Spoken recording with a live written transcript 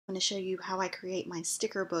I'm going to show you how I create my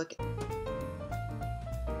sticker book.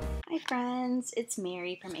 Hi friends, it's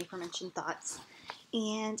Mary from Aforementioned Thoughts,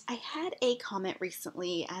 and I had a comment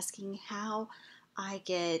recently asking how I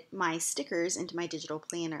get my stickers into my digital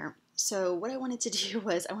planner. So what I wanted to do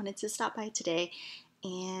was I wanted to stop by today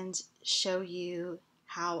and show you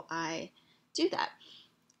how I do that.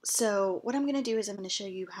 So what I'm going to do is I'm going to show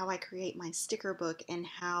you how I create my sticker book and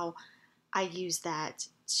how I use that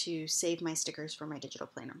to save my stickers for my digital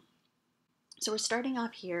planner. So we're starting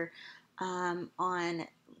off here on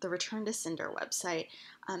the Return to Sender website.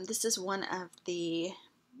 This is one of the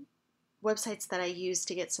websites that I use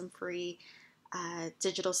to get some free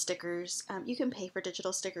digital stickers. You can pay for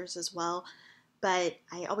digital stickers as well, but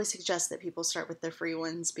I always suggest that people start with the free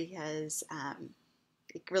ones because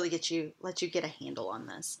it really lets you get a handle on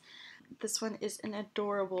this. This one is an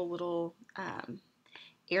adorable little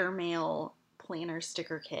airmail planner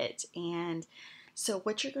sticker kit, and so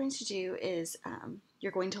what you're going to do is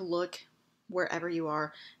you're going to look wherever you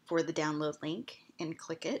are for the download link and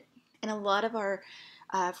click it. And a lot of our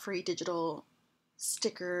free digital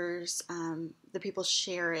stickers, the people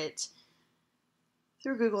share it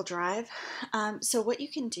through Google Drive. So what you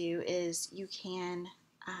can do is you can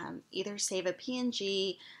either save a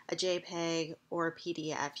PNG, a JPEG, or a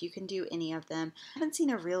PDF. You can do any of them. I haven't seen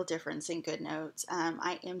a real difference in GoodNotes.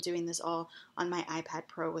 I am doing this all on my iPad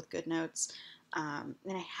Pro with GoodNotes, and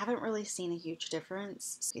I haven't really seen a huge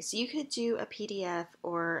difference. Okay, so you could do a PDF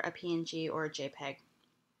or a PNG or a JPEG.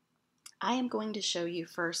 I am going to show you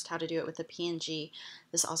first how to do it with a PNG.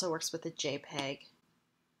 This also works with a JPEG.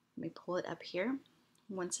 Let me pull it up here.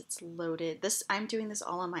 Once it's loaded, I'm doing this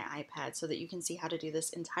all on my iPad so that you can see how to do this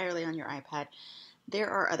entirely on your iPad. There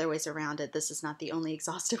are other ways around it. This is not the only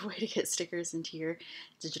exhaustive way to get stickers into your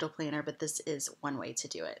digital planner, but this is one way to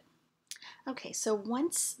do it. Okay, so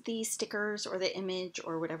once the stickers or the image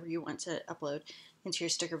or whatever you want to upload into your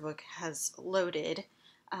sticker book has loaded,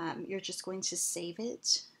 you're just going to save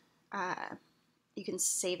it. You can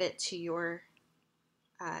save it to your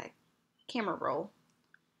camera roll.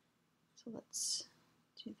 So let's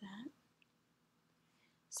do that.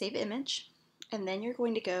 Save image, and then you're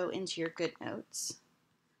going to go into your GoodNotes.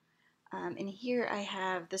 And here I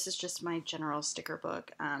have, this is just my general sticker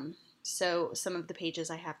book. So some of the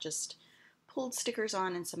pages I have just pulled stickers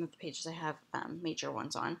on, and some of the pages I have major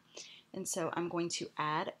ones on. And so I'm going to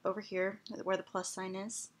add over here where the plus sign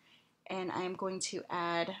is, and I'm going to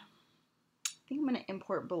add, I think I'm going to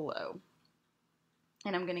import below.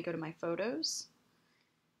 And I'm going to go to my photos,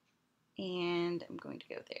 and I'm going to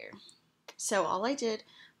go there. So all I did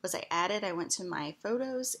was I went to my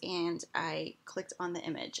photos and I clicked on the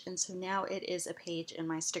image, and so now it is a page in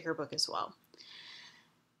my sticker book as well.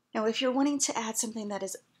 Now if you're wanting to add something that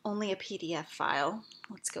is only a PDF file,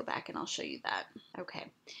 let's go back and I'll show you that. Okay,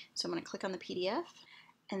 so I'm going to click on the PDF,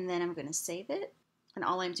 and then I'm going to save it, and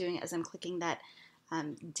all I'm doing is I'm clicking that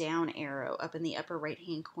down arrow up in the upper right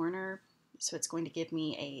hand corner, so it's going to give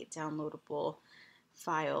me a downloadable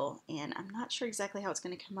file, and I'm not sure exactly how it's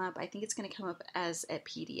going to come up. I think it's going to come up as a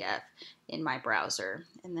PDF in my browser,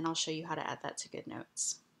 and then I'll show you how to add that to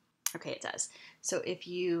GoodNotes. Okay, it does. So if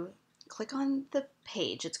you click on the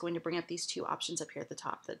page, it's going to bring up these two options up here at the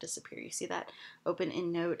top that disappear. You see that? Open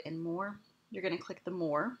in Note and More. You're going to click the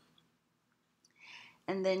More,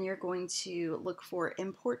 and then you're going to look for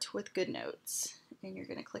Import with GoodNotes, and you're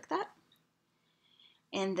going to click that.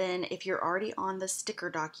 And then if you're already on the sticker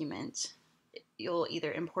document, you'll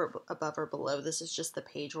either import above or below. This is just the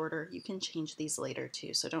page order. You can change these later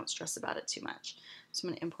too, so don't stress about it too much. So I'm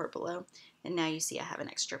going to import below, and now you see I have an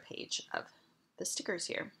extra page of the stickers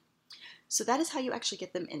here. So that is how you actually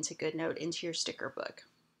get them into GoodNote, into your sticker book.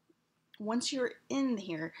 Once you're in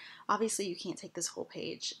here, obviously you can't take this whole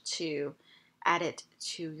page to add it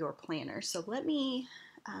to your planner. So let me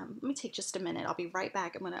take just a minute. I'll be right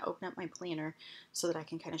back. I'm going to open up my planner so that I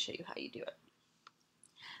can kind of show you how you do it.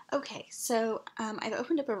 Okay, so I've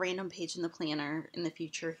opened up a random page in the planner in the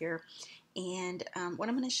future here, and what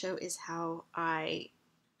I'm going to show is how I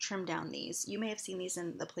trim down these. You may have seen these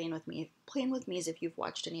in the Plan With Me. Plan With Me is if you've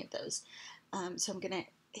watched any of those. So I'm going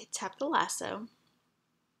to tap the lasso,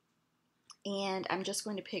 and I'm just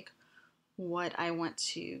going to pick what I want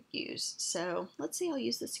to use. So let's say I'll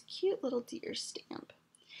use this cute little deer stamp.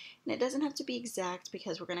 And it doesn't have to be exact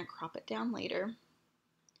because we're going to crop it down later.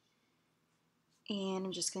 And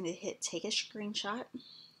I'm just going to hit take a screenshot,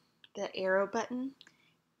 the arrow button,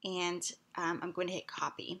 and I'm going to hit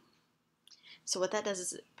copy. So what that does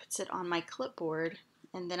is it puts it on my clipboard,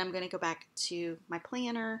 and then I'm going to go back to my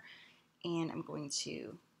planner, and I'm going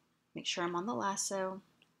to make sure I'm on the lasso,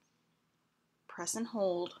 press and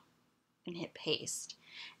hold, and hit paste.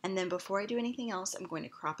 And then before I do anything else, I'm going to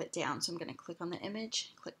crop it down. So I'm going to click on the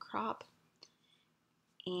image, click crop,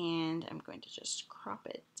 and I'm going to just crop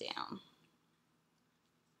it down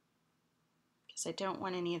because I don't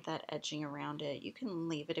want any of that edging around it. You can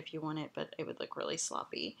leave it if you want it, but it would look really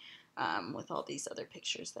sloppy with all these other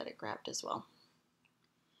pictures that it grabbed as well.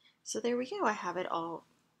 So there we go. I have it all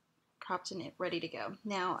cropped and ready to go.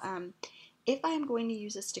 Now, if I am going to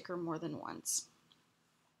use a sticker more than once,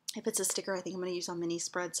 if it's a sticker I think I'm going to use on mini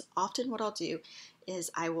spreads, often what I'll do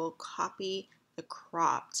is I will copy the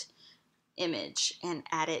cropped image and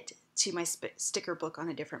add it to my sticker book on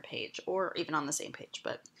a different page or even on the same page.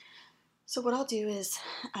 But so what I'll do is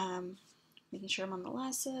making sure I'm on the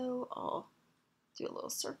lasso, I'll do a little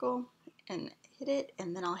circle and hit it,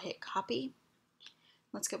 and then I'll hit copy.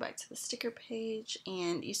 Let's go back to the sticker page,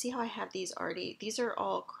 and you see how I have these already, these are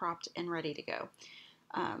all cropped and ready to go.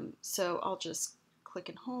 So I'll just click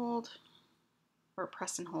and hold, or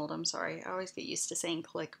press and hold, I'm sorry. I always get used to saying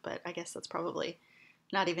click, but I guess that's probably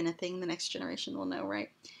not even a thing the next generation will know, right?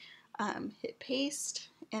 Hit paste,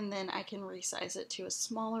 and then I can resize it to a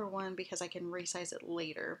smaller one because I can resize it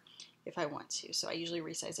later if I want to. So I usually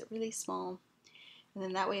resize it really small, and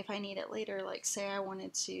then that way if I need it later, like say I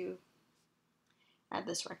wanted to add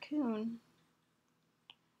this raccoon,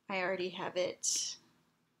 I already have it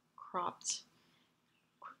cropped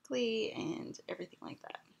quickly and everything like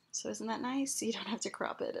that. So isn't that nice? You don't have to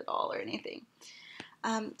crop it at all or anything.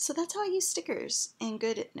 So that's how I use stickers in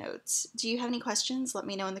GoodNotes. Do you have any questions? Let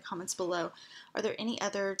me know in the comments below. Are there any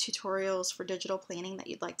other tutorials for digital planning that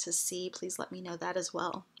you'd like to see? Please let me know that as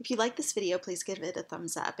well. If you like this video, please give it a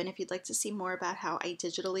thumbs up. And if you'd like to see more about how I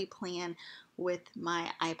digitally plan with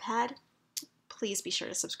my iPad, please be sure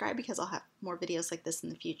to subscribe because I'll have more videos like this in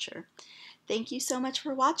the future. Thank you so much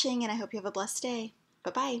for watching, and I hope you have a blessed day.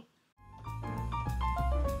 Bye-bye.